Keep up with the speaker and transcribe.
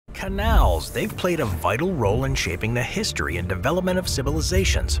Canals. They've played a vital role in shaping the history and development of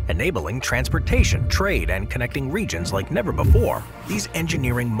civilizations, enabling transportation, trade, and connecting regions like never before. These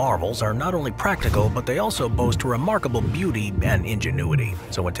engineering marvels are not only practical, but they also boast remarkable beauty and ingenuity.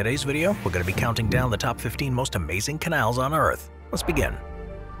 So in today's video, we're going to be counting down the top 15 most amazing canals on Earth. Let's begin.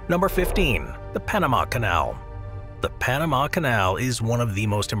 Number 15. The Panama Canal. The Panama Canal is one of the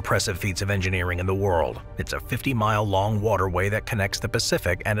most impressive feats of engineering in the world. It's a 50-mile-long waterway that connects the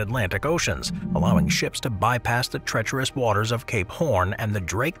Pacific and Atlantic Oceans, allowing ships to bypass the treacherous waters of Cape Horn and the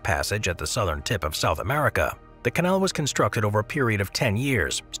Drake Passage at the southern tip of South America. The canal was constructed over a period of 10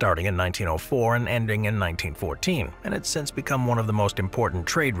 years, starting in 1904 and ending in 1914, and it's since become one of the most important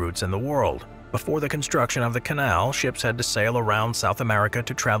trade routes in the world. Before the construction of the canal, ships had to sail around South America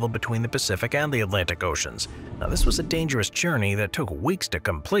to travel between the Pacific and the Atlantic Oceans. Now, this was a dangerous journey that took weeks to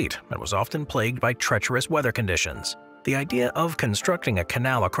complete and was often plagued by treacherous weather conditions. The idea of constructing a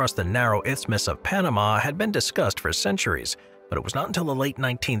canal across the narrow Isthmus of Panama had been discussed for centuries, but it was not until the late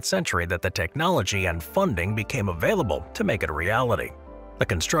 19th century that the technology and funding became available to make it a reality. The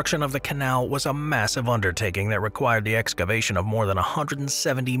construction of the canal was a massive undertaking that required the excavation of more than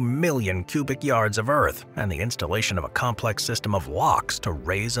 170 million cubic yards of earth and the installation of a complex system of locks to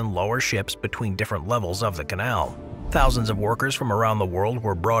raise and lower ships between different levels of the canal. Thousands of workers from around the world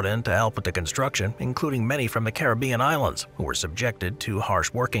were brought in to help with the construction, including many from the Caribbean islands, who were subjected to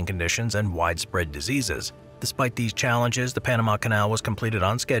harsh working conditions and widespread diseases. Despite these challenges, the Panama Canal was completed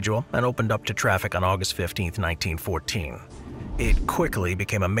on schedule and opened up to traffic on August 15, 1914. It quickly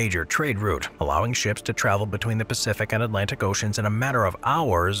became a major trade route, allowing ships to travel between the Pacific and Atlantic Oceans in a matter of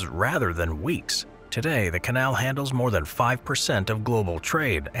hours rather than weeks. Today, the canal handles more than 5% of global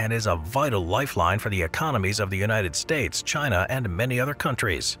trade and is a vital lifeline for the economies of the United States, China, and many other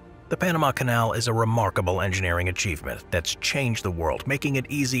countries. The Panama Canal is a remarkable engineering achievement that's changed the world, making it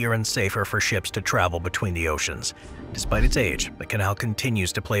easier and safer for ships to travel between the oceans. Despite its age, the canal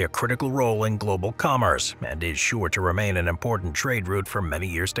continues to play a critical role in global commerce and is sure to remain an important trade route for many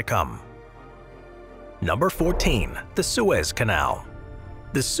years to come. Number 14. The Suez Canal.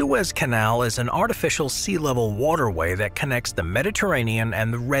 The Suez Canal is an artificial sea-level waterway that connects the Mediterranean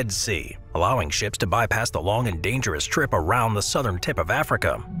and the Red Sea, allowing ships to bypass the long and dangerous trip around the southern tip of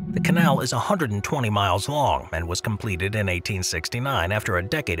Africa. The canal is 120 miles long and was completed in 1869 after a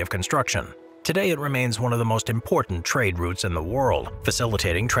decade of construction. Today, it remains one of the most important trade routes in the world,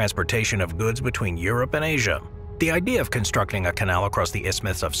 facilitating transportation of goods between Europe and Asia. The idea of constructing a canal across the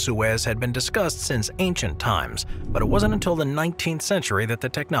Isthmus of Suez had been discussed since ancient times, but it wasn't until the 19th century that the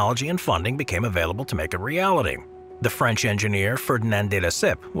technology and funding became available to make it reality. The French engineer Ferdinand de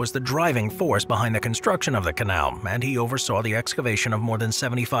Lesseps was the driving force behind the construction of the canal, and he oversaw the excavation of more than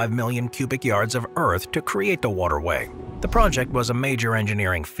 75 million cubic yards of earth to create the waterway. The project was a major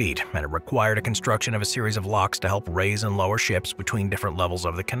engineering feat, and it required a construction of a series of locks to help raise and lower ships between different levels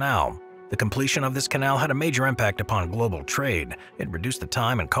of the canal. The completion of this canal had a major impact upon global trade. It reduced the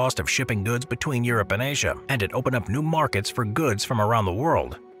time and cost of shipping goods between Europe and Asia, and it opened up new markets for goods from around the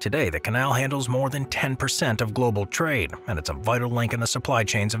world. Today, the canal handles more than 10% of global trade, and it's a vital link in the supply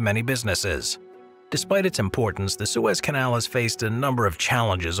chains of many businesses. Despite its importance, the Suez Canal has faced a number of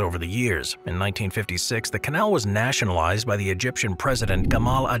challenges over the years. In 1956, the canal was nationalized by the Egyptian president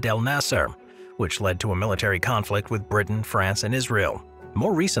Gamal Abdel Nasser, which led to a military conflict with Britain, France, and Israel.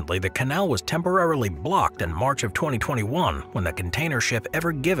 More recently, the canal was temporarily blocked in March of 2021 when the container ship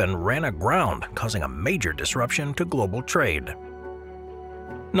Ever Given ran aground, causing a major disruption to global trade.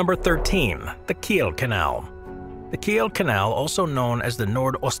 Number 13. The Kiel Canal. The Kiel Canal, also known as the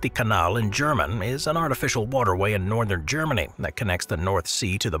Nord-Ostsee-Kanal in German, is an artificial waterway in northern Germany that connects the North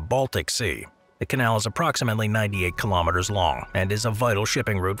Sea to the Baltic Sea. The canal is approximately 98 kilometers long and is a vital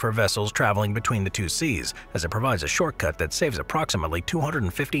shipping route for vessels traveling between the two seas, as it provides a shortcut that saves approximately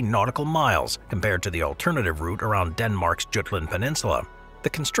 250 nautical miles compared to the alternative route around Denmark's Jutland Peninsula.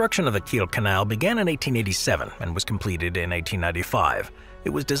 The construction of the Kiel Canal began in 1887 and was completed in 1895. It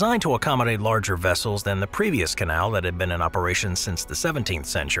was designed to accommodate larger vessels than the previous canal that had been in operation since the 17th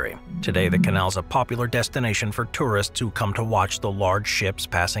century. Today, the canal is a popular destination for tourists who come to watch the large ships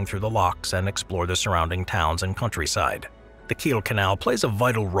passing through the locks and explore the surrounding towns and countryside. The Kiel Canal plays a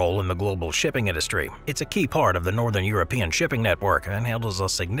vital role in the global shipping industry. It's a key part of the Northern European shipping network and handles a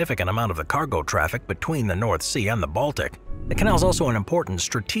significant amount of the cargo traffic between the North Sea and the Baltic. The canal is also an important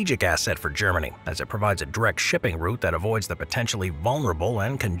strategic asset for Germany, as it provides a direct shipping route that avoids the potentially vulnerable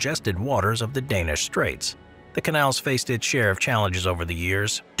and congested waters of the Danish Straits. The canal's faced its share of challenges over the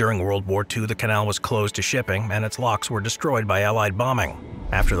years. During World War II, the canal was closed to shipping and its locks were destroyed by Allied bombing.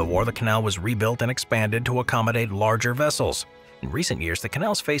 After the war, the canal was rebuilt and expanded to accommodate larger vessels. In recent years, the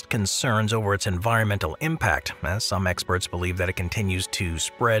canal's faced concerns over its environmental impact, as some experts believe that it continues to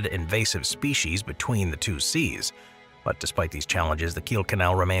spread invasive species between the two seas. But despite these challenges, the Kiel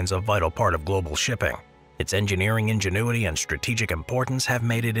Canal remains a vital part of global shipping. Its engineering ingenuity and strategic importance have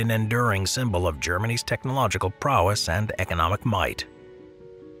made it an enduring symbol of Germany's technological prowess and economic might.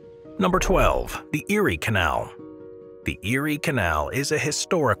 Number 12. The Erie Canal. The Erie Canal is a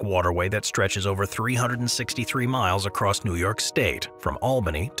historic waterway that stretches over 363 miles across New York State, from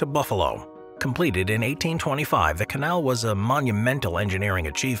Albany to Buffalo. Completed in 1825, the canal was a monumental engineering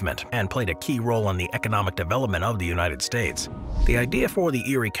achievement and played a key role in the economic development of the United States. The idea for the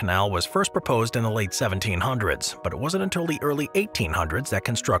Erie Canal was first proposed in the late 1700s, but it wasn't until the early 1800s that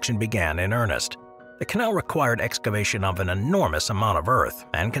construction began in earnest. The canal required excavation of an enormous amount of earth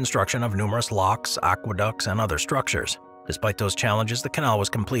and construction of numerous locks, aqueducts, and other structures. Despite those challenges, the canal was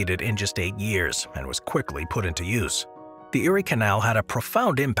completed in just 8 years and was quickly put into use. The Erie Canal had a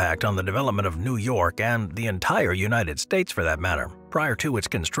profound impact on the development of New York and the entire United States for that matter. Prior to its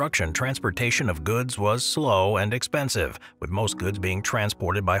construction, transportation of goods was slow and expensive, with most goods being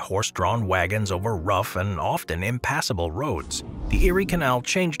transported by horse-drawn wagons over rough and often impassable roads. The Erie Canal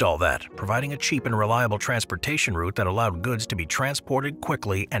changed all that, providing a cheap and reliable transportation route that allowed goods to be transported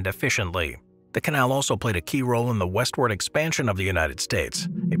quickly and efficiently. The canal also played a key role in the westward expansion of the United States.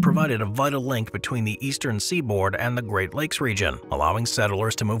 It provided a vital link between the eastern seaboard and the Great Lakes region, allowing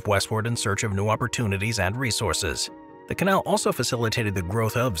settlers to move westward in search of new opportunities and resources. The canal also facilitated the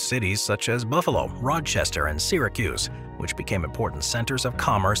growth of cities such as Buffalo, Rochester, and Syracuse, which became important centers of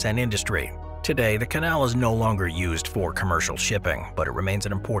commerce and industry. Today, the canal is no longer used for commercial shipping, but it remains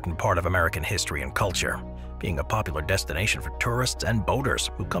an important part of American history and culture, being a popular destination for tourists and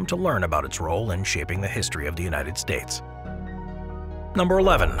boaters who come to learn about its role in shaping the history of the United States. Number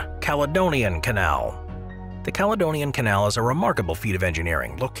 11. Caledonian Canal. The Caledonian Canal is a remarkable feat of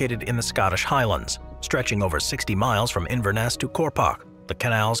engineering located in the Scottish Highlands, stretching over 60 miles from Inverness to Corpac. The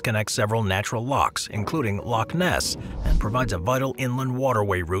canals connect several natural lochs, including Loch Ness, and provides a vital inland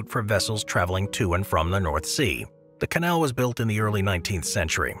waterway route for vessels traveling to and from the North Sea. The canal was built in the early 19th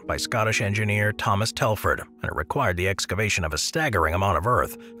century by Scottish engineer Thomas Telford, and it required the excavation of a staggering amount of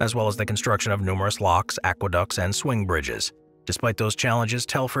earth, as well as the construction of numerous locks, aqueducts, and swing bridges. Despite those challenges,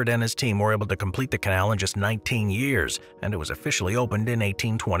 Telford and his team were able to complete the canal in just 19 years, and it was officially opened in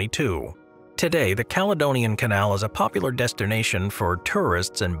 1822. Today, the Caledonian Canal is a popular destination for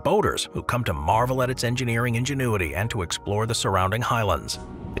tourists and boaters who come to marvel at its engineering ingenuity and to explore the surrounding highlands.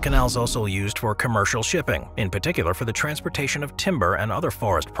 The canal is also used for commercial shipping, in particular for the transportation of timber and other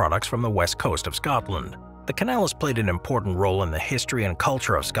forest products from the west coast of Scotland. The canal has played an important role in the history and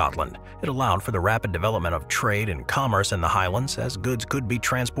culture of Scotland. It allowed for the rapid development of trade and commerce in the Highlands, as goods could be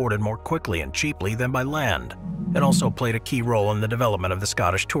transported more quickly and cheaply than by land. It also played a key role in the development of the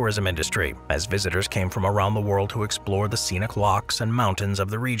Scottish tourism industry, as visitors came from around the world to explore the scenic lochs and mountains of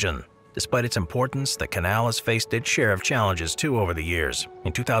the region. Despite its importance, the canal has faced its share of challenges too over the years.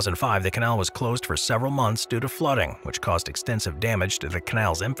 In 2005, the canal was closed for several months due to flooding, which caused extensive damage to the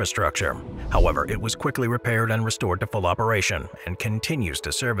canal's infrastructure. However, it was quickly repaired and restored to full operation, and continues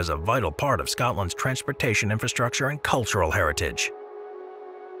to serve as a vital part of Scotland's transportation infrastructure and cultural heritage.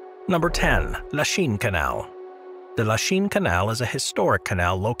 Number 10. Lachine Canal. The Lachine Canal is a historic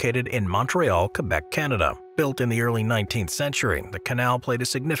canal located in Montreal, Quebec, Canada. Built in the early 19th century, the canal played a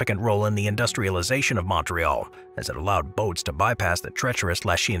significant role in the industrialization of Montreal, as it allowed boats to bypass the treacherous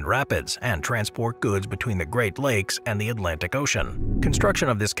Lachine Rapids and transport goods between the Great Lakes and the Atlantic Ocean. Construction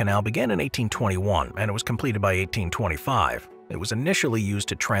of this canal began in 1821, and it was completed by 1825. It was initially used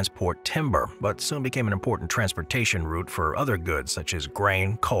to transport timber, but soon became an important transportation route for other goods such as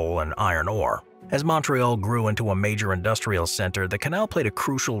grain, coal, and iron ore. As Montreal grew into a major industrial center, the canal played a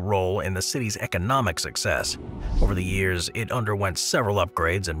crucial role in the city's economic success. Over the years, it underwent several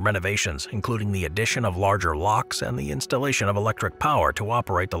upgrades and renovations, including the addition of larger locks and the installation of electric power to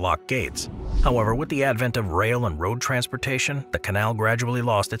operate the lock gates. However, with the advent of rail and road transportation, the canal gradually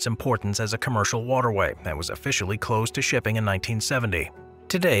lost its importance as a commercial waterway and was officially closed to shipping in 1970.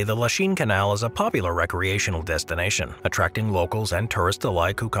 Today, the Lachine Canal is a popular recreational destination, attracting locals and tourists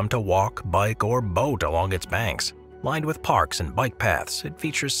alike who come to walk, bike, or boat along its banks. Lined with parks and bike paths, it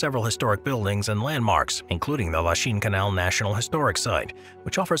features several historic buildings and landmarks, including the Lachine Canal National Historic Site,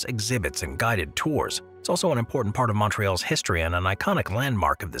 which offers exhibits and guided tours. It's also an important part of Montreal's history and an iconic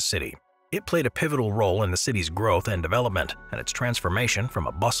landmark of the city. It played a pivotal role in the city's growth and development, and its transformation from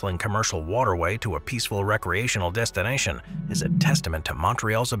a bustling commercial waterway to a peaceful recreational destination is a testament to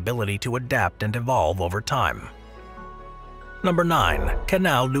Montreal's ability to adapt and evolve over time. Number 9.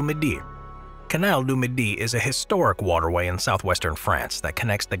 Canal du Midi. Canal du Midi is a historic waterway in southwestern France that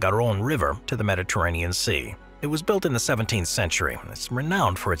connects the Garonne River to the Mediterranean Sea. It was built in the 17th century, and it's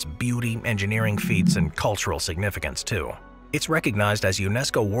renowned for its beauty, engineering feats, and cultural significance too. It's recognized as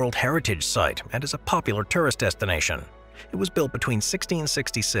UNESCO World Heritage Site and is a popular tourist destination. It was built between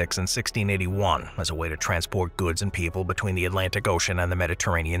 1666 and 1681 as a way to transport goods and people between the Atlantic Ocean and the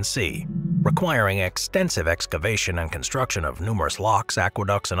Mediterranean Sea. Requiring extensive excavation and construction of numerous locks,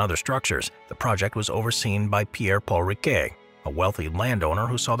 aqueducts, and other structures, the project was overseen by Pierre-Paul Riquet, a wealthy landowner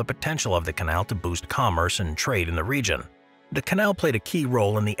who saw the potential of the canal to boost commerce and trade in the region. The canal played a key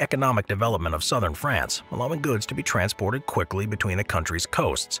role in the economic development of southern France, allowing goods to be transported quickly between the country's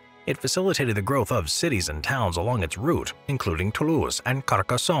coasts. It facilitated the growth of cities and towns along its route, including Toulouse and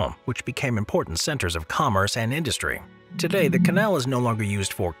Carcassonne, which became important centers of commerce and industry. Today, the canal is no longer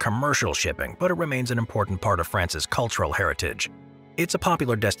used for commercial shipping, but it remains an important part of France's cultural heritage. It's a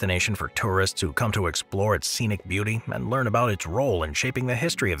popular destination for tourists who come to explore its scenic beauty and learn about its role in shaping the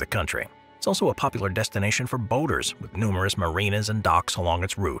history of the country. It's also a popular destination for boaters, with numerous marinas and docks along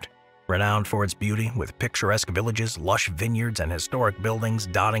its route. Renowned for its beauty, with picturesque villages, lush vineyards, and historic buildings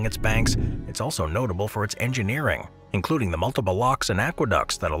dotting its banks, it's also notable for its engineering, including the multiple locks and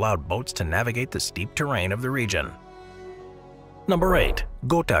aqueducts that allowed boats to navigate the steep terrain of the region. Number 8.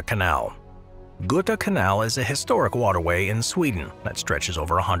 Gotha Canal. Gotha Canal is a historic waterway in Sweden that stretches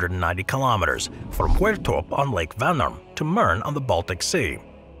over 190 kilometers from Huertorp on Lake Vänern to Mern on the Baltic Sea.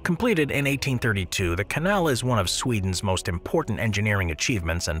 Completed in 1832, the canal is one of Sweden's most important engineering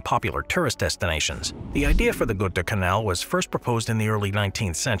achievements and popular tourist destinations. The idea for the Gotha Canal was first proposed in the early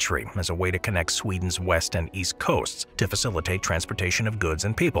 19th century as a way to connect Sweden's west and east coasts to facilitate transportation of goods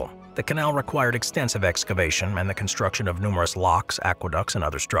and people. The canal required extensive excavation and the construction of numerous locks, aqueducts, and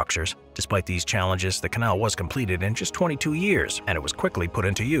other structures. Despite these challenges, the canal was completed in just 22 years, and it was quickly put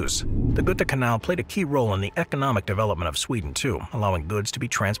into use. The Gotha Canal played a key role in the economic development of Sweden too, allowing goods to be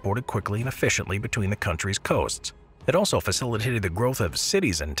transported quickly and efficiently between the country's coasts. It also facilitated the growth of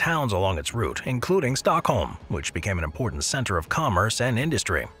cities and towns along its route, including Stockholm, which became an important center of commerce and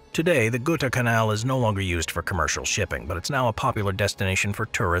industry. Today, the Gotha Canal is no longer used for commercial shipping, but it's now a popular destination for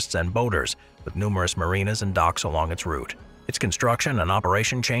tourists and boaters, with numerous marinas and docks along its route. Its construction and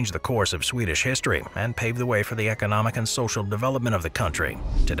operation changed the course of Swedish history and paved the way for the economic and social development of the country.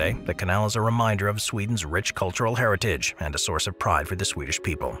 Today, the canal is a reminder of Sweden's rich cultural heritage and a source of pride for the Swedish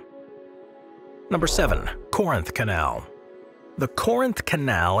people. Number 7. Corinth Canal. The Corinth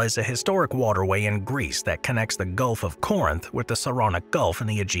Canal is a historic waterway in Greece that connects the Gulf of Corinth with the Saronic Gulf in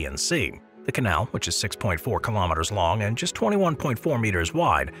the Aegean Sea. The canal, which is 6.4 kilometers long and just 21.4 meters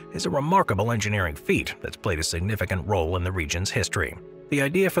wide, is a remarkable engineering feat that's played a significant role in the region's history. The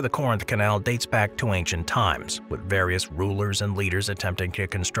idea for the Corinth Canal dates back to ancient times, with various rulers and leaders attempting to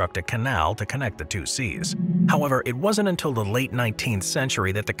construct a canal to connect the two seas. However, it wasn't until the late 19th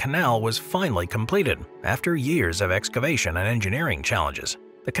century that the canal was finally completed, after years of excavation and engineering challenges.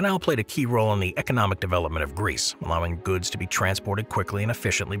 The canal played a key role in the economic development of Greece, allowing goods to be transported quickly and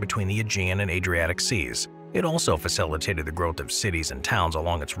efficiently between the Aegean and Adriatic seas. It also facilitated the growth of cities and towns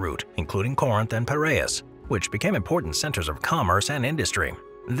along its route, including Corinth and Piraeus, which became important centers of commerce and industry.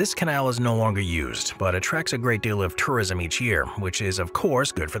 This canal is no longer used, but attracts a great deal of tourism each year, which is of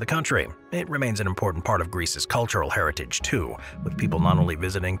course good for the country. It remains an important part of Greece's cultural heritage too, with people not only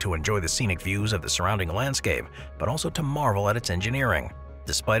visiting to enjoy the scenic views of the surrounding landscape, but also to marvel at its engineering.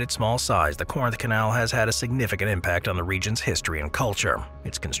 Despite its small size, the Corinth Canal has had a significant impact on the region's history and culture.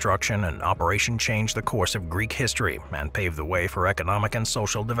 Its construction and operation changed the course of Greek history and paved the way for economic and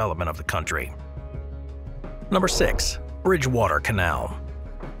social development of the country. Number 6. Bridgewater Canal.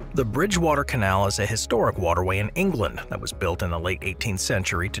 The Bridgewater Canal is a historic waterway in England that was built in the late 18th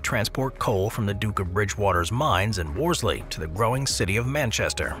century to transport coal from the Duke of Bridgewater's mines in Worsley to the growing city of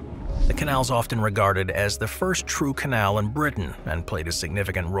Manchester. The canal is often regarded as the first true canal in Britain and played a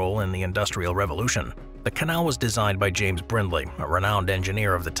significant role in the Industrial Revolution. The canal was designed by James Brindley, a renowned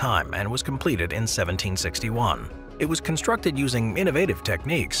engineer of the time, and was completed in 1761. It was constructed using innovative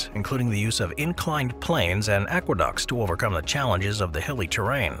techniques, including the use of inclined planes and aqueducts to overcome the challenges of the hilly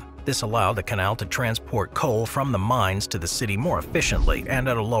terrain. This allowed the canal to transport coal from the mines to the city more efficiently and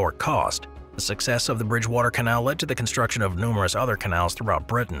at a lower cost. The success of the Bridgewater Canal led to the construction of numerous other canals throughout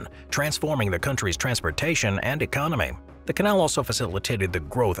Britain, transforming the country's transportation and economy. The canal also facilitated the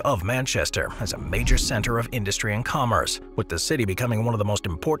growth of Manchester as a major center of industry and commerce, with the city becoming one of the most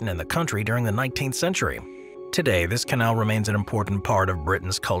important in the country during the 19th century. Today, this canal remains an important part of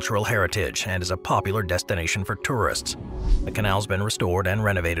Britain's cultural heritage and is a popular destination for tourists. The canal's been restored and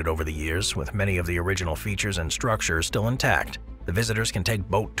renovated over the years, with many of the original features and structures still intact. The visitors can take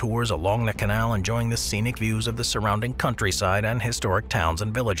boat tours along the canal, enjoying the scenic views of the surrounding countryside and historic towns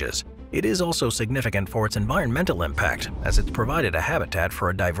and villages. It is also significant for its environmental impact, as it's provided a habitat for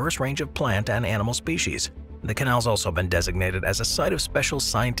a diverse range of plant and animal species. The canal's also been designated as a site of special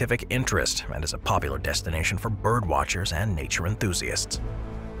scientific interest and is a popular destination for bird watchers and nature enthusiasts.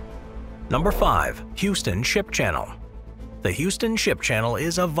 Number 5. Houston Ship Channel. The Houston Ship Channel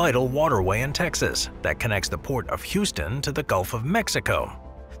is a vital waterway in Texas that connects the port of Houston to the Gulf of Mexico.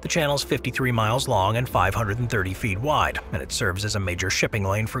 The channel is 53 miles long and 530 feet wide, and it serves as a major shipping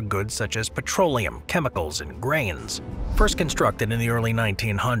lane for goods such as petroleum, chemicals, and grains. First constructed in the early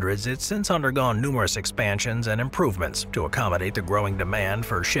 1900s, it's since undergone numerous expansions and improvements to accommodate the growing demand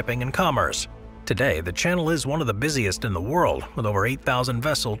for shipping and commerce. Today, the channel is one of the busiest in the world, with over 8,000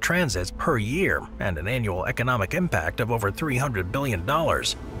 vessel transits per year and an annual economic impact of over $300 billion.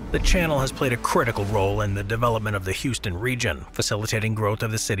 The channel has played a critical role in the development of the Houston region, facilitating growth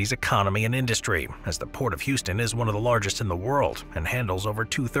of the city's economy and industry, as the Port of Houston is one of the largest in the world and handles over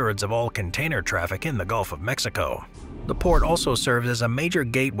 2/3 of all container traffic in the Gulf of Mexico. The port also serves as a major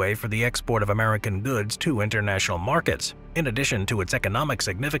gateway for the export of American goods to international markets. In addition to its economic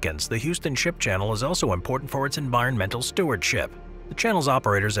significance, the Houston Ship Channel is also important for its environmental stewardship. The channel's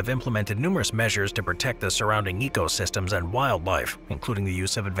operators have implemented numerous measures to protect the surrounding ecosystems and wildlife, including the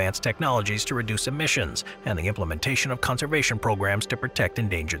use of advanced technologies to reduce emissions and the implementation of conservation programs to protect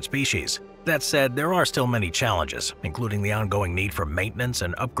endangered species. That said, there are still many challenges, including the ongoing need for maintenance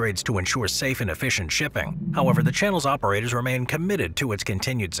and upgrades to ensure safe and efficient shipping. However, the channel's operators remain committed to its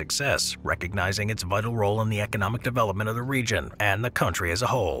continued success, recognizing its vital role in the economic development of the region and the country as a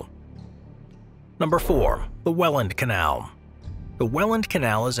whole. Number 4. The Welland Canal. The Welland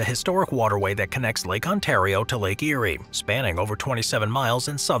Canal is a historic waterway that connects Lake Ontario to Lake Erie, spanning over 27 miles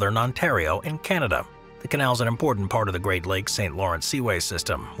in southern Ontario in Canada. The canal is an important part of the Great Lakes-St. Lawrence Seaway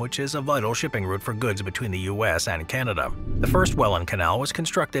system, which is a vital shipping route for goods between the U.S. and Canada. The first Welland Canal was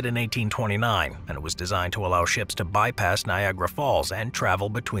constructed in 1829, and it was designed to allow ships to bypass Niagara Falls and travel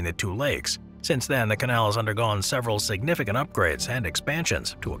between the two lakes. Since then, the canal has undergone several significant upgrades and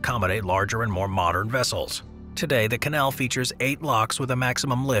expansions to accommodate larger and more modern vessels. Today, the canal features 8 locks with a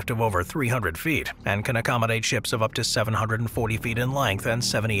maximum lift of over 300 feet and can accommodate ships of up to 740 feet in length and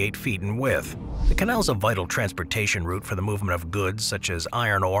 78 feet in width. The canal is a vital transportation route for the movement of goods such as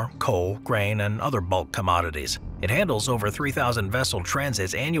iron ore, coal, grain, and other bulk commodities. It handles over 3,000 vessel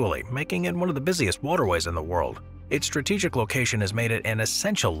transits annually, making it one of the busiest waterways in the world. Its strategic location has made it an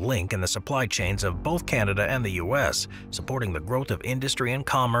essential link in the supply chains of both Canada and the U.S., supporting the growth of industry and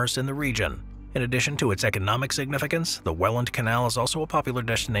commerce in the region. In addition to its economic significance, the Welland Canal is also a popular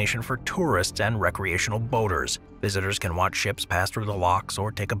destination for tourists and recreational boaters. Visitors can watch ships pass through the locks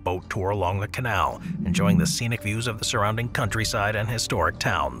or take a boat tour along the canal, enjoying the scenic views of the surrounding countryside and historic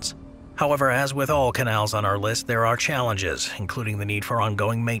towns. However, as with all canals on our list, there are challenges, including the need for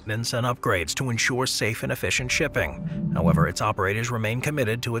ongoing maintenance and upgrades to ensure safe and efficient shipping. However, its operators remain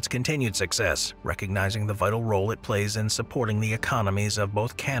committed to its continued success, recognizing the vital role it plays in supporting the economies of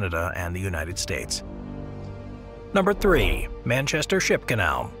both Canada and the United States. Number 3. Manchester Ship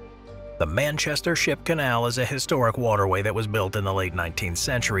Canal. The Manchester Ship Canal is a historic waterway that was built in the late 19th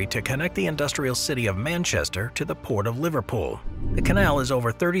century to connect the industrial city of Manchester to the port of Liverpool. The canal is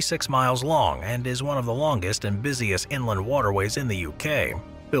over 36 miles long and is one of the longest and busiest inland waterways in the UK.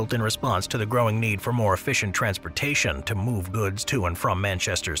 Built in response to the growing need for more efficient transportation to move goods to and from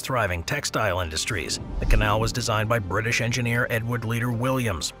Manchester's thriving textile industries, the canal was designed by British engineer Edward Leader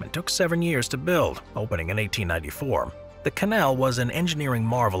Williams and took 7 years to build, opening in 1894. The canal was an engineering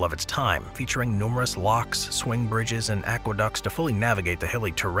marvel of its time, featuring numerous locks, swing bridges, and aqueducts to fully navigate the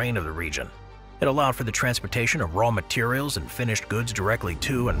hilly terrain of the region. It allowed for the transportation of raw materials and finished goods directly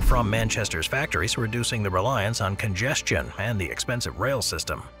to and from Manchester's factories, reducing the reliance on congestion and the expensive rail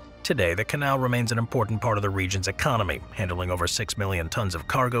system. Today, the canal remains an important part of the region's economy, handling over 6 million tons of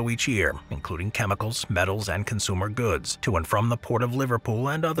cargo each year, including chemicals, metals, and consumer goods, to and from the port of Liverpool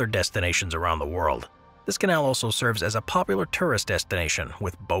and other destinations around the world. This canal also serves as a popular tourist destination,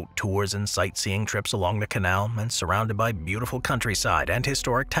 with boat tours and sightseeing trips along the canal and surrounded by beautiful countryside and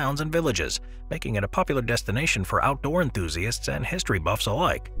historic towns and villages, making it a popular destination for outdoor enthusiasts and history buffs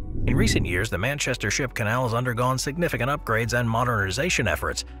alike. In recent years, the Manchester Ship Canal has undergone significant upgrades and modernization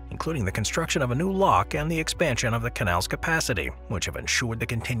efforts, including the construction of a new lock and the expansion of the canal's capacity, which have ensured the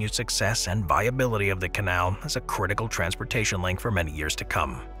continued success and viability of the canal as a critical transportation link for many years to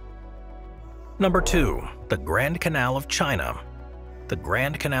come. Number 2. The Grand Canal of China. The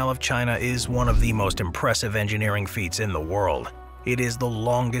Grand Canal of China is one of the most impressive engineering feats in the world. It is the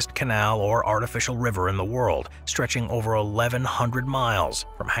longest canal or artificial river in the world, stretching over 1,100 miles,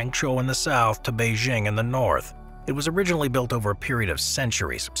 from Hangzhou in the south to Beijing in the north. It was originally built over a period of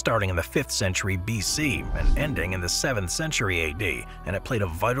centuries, starting in the 5th century BC and ending in the 7th century AD, and it played a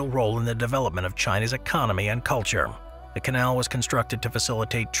vital role in the development of China's economy and culture. The canal was constructed to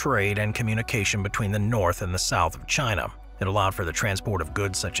facilitate trade and communication between the north and the south of China. It allowed for the transport of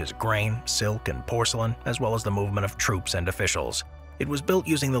goods such as grain, silk, and porcelain, as well as the movement of troops and officials. It was built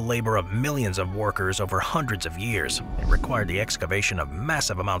using the labor of millions of workers over hundreds of years. It required the excavation of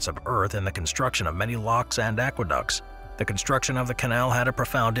massive amounts of earth and the construction of many locks and aqueducts. The construction of the canal had a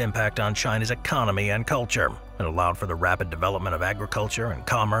profound impact on China's economy and culture. It allowed for the rapid development of agriculture and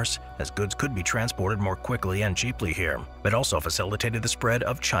commerce, as goods could be transported more quickly and cheaply here. It also facilitated the spread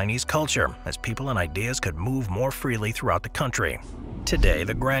of Chinese culture, as people and ideas could move more freely throughout the country. Today,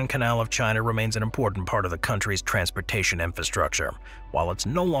 the Grand Canal of China remains an important part of the country's transportation infrastructure. While it's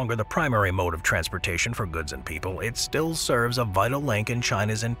no longer the primary mode of transportation for goods and people, it still serves a vital link in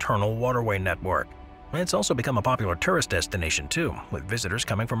China's internal waterway network. It's also become a popular tourist destination too, with visitors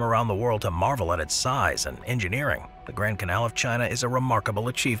coming from around the world to marvel at its size and engineering. The Grand Canal of China is a remarkable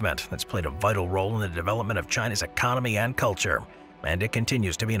achievement that's played a vital role in the development of China's economy and culture, and it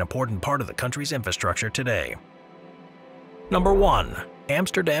continues to be an important part of the country's infrastructure today. Number 1.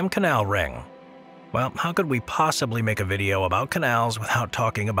 Amsterdam Canal Ring. Well, how could we possibly make a video about canals without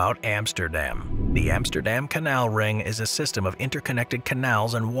talking about Amsterdam? The Amsterdam Canal Ring is a system of interconnected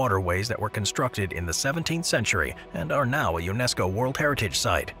canals and waterways that were constructed in the 17th century and are now a UNESCO World Heritage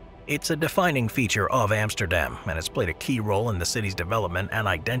Site. It's a defining feature of Amsterdam, and it's played a key role in the city's development and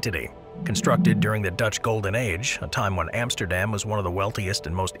identity. Constructed during the Dutch Golden Age, a time when Amsterdam was one of the wealthiest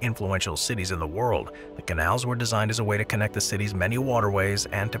and most influential cities in the world, the canals were designed as a way to connect the city's many waterways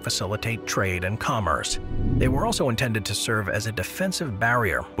and to facilitate trade and commerce. They were also intended to serve as a defensive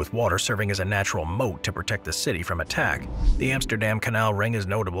barrier, with water serving as a natural moat to protect the city from attack. The Amsterdam Canal Ring is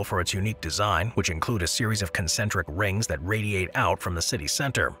notable for its unique design, which include a series of concentric rings that radiate out from the city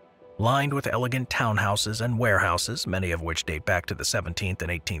center. Lined with elegant townhouses and warehouses, many of which date back to the 17th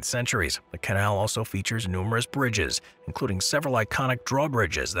and 18th centuries, the canal also features numerous bridges, including several iconic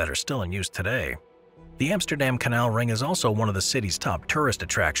drawbridges that are still in use today. The Amsterdam Canal Ring is also one of the city's top tourist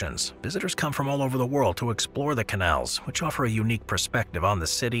attractions. Visitors come from all over the world to explore the canals, which offer a unique perspective on the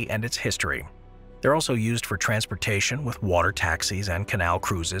city and its history. They're also used for transportation, with water taxis and canal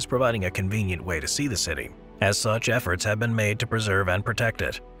cruises providing a convenient way to see the city. As such, efforts have been made to preserve and protect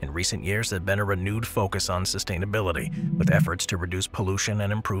it. In recent years, there's been a renewed focus on sustainability, with efforts to reduce pollution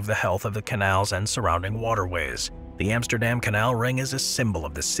and improve the health of the canals and surrounding waterways. The Amsterdam Canal Ring is a symbol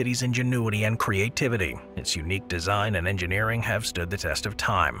of the city's ingenuity and creativity. Its unique design and engineering have stood the test of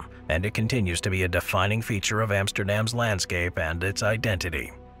time, and it continues to be a defining feature of Amsterdam's landscape and its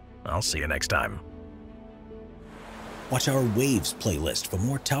identity. I'll see you next time. Watch our Waves playlist for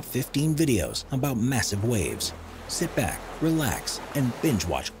more top 15 videos about massive waves. Sit back, relax, and binge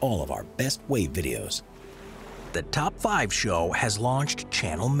watch all of our best wave videos. The Top 5 show has launched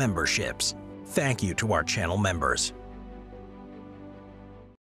channel memberships. Thank you to our channel members.